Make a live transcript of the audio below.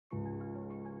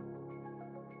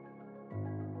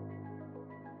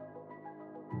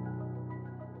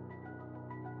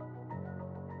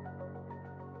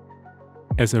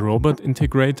As a robot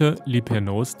integrator, Liebherr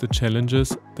knows the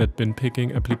challenges that bin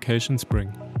picking applications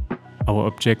bring. Our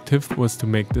objective was to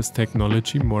make this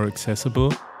technology more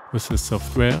accessible with the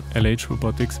software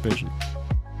LHRobotics.Vision.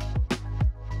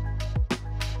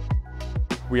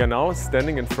 We are now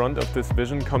standing in front of this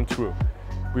vision come true.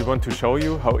 We want to show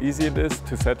you how easy it is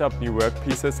to set up new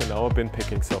workpieces in our bin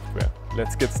picking software.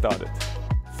 Let's get started.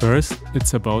 First,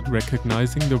 it's about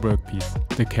recognizing the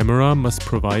workpiece. The camera must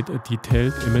provide a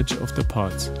detailed image of the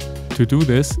parts. To do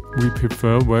this, we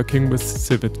prefer working with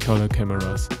civet color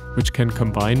cameras, which can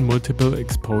combine multiple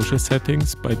exposure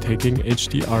settings by taking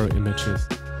HDR images.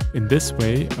 In this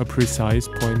way, a precise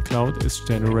point cloud is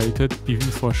generated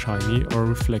even for shiny or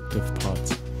reflective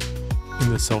parts. In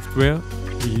the software,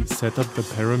 we set up the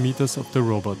parameters of the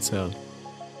robot cell,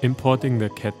 importing the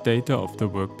CAD data of the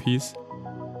workpiece,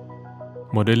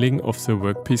 modeling of the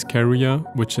workpiece carrier,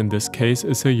 which in this case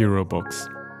is a Eurobox.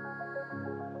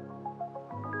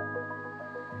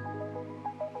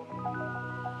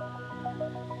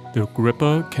 The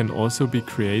gripper can also be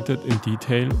created in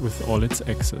detail with all its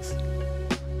axes.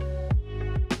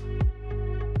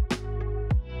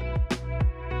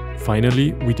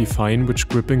 Finally, we define which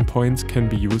gripping points can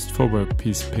be used for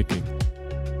workpiece picking.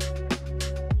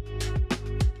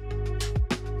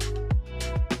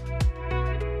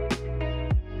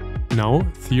 Now,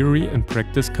 theory and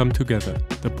practice come together.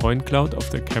 The point cloud of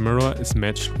the camera is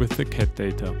matched with the CAD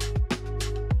data.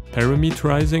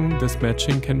 Parameterizing this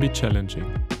matching can be challenging,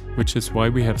 which is why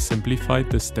we have simplified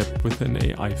this step with an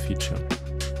AI feature.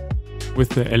 With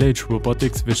the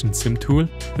LHRobotics.Vision Sim tool,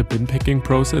 the bin picking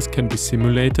process can be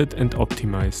simulated and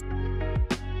optimized.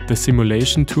 The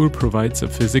simulation tool provides a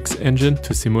physics engine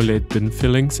to simulate bin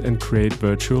fillings and create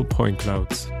virtual point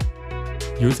clouds.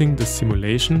 Using the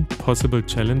simulation, possible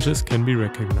challenges can be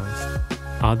recognized.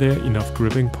 Are there enough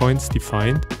gripping points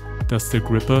defined? Does the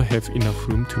gripper have enough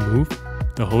room to move?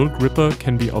 The whole gripper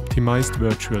can be optimized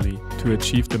virtually to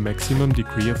achieve the maximum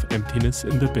degree of emptiness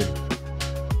in the bin.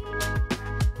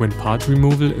 When part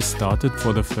removal is started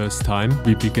for the first time,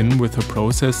 we begin with a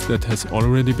process that has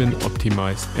already been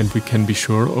optimized and we can be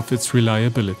sure of its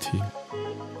reliability.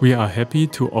 We are happy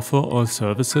to offer all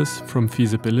services from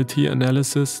feasibility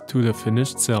analysis to the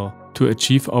finished cell to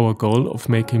achieve our goal of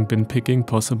making bin picking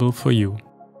possible for you.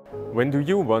 When do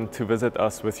you want to visit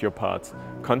us with your parts?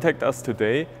 Contact us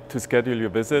today to schedule your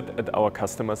visit at our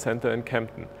customer center in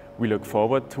Kempten. We look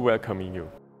forward to welcoming you.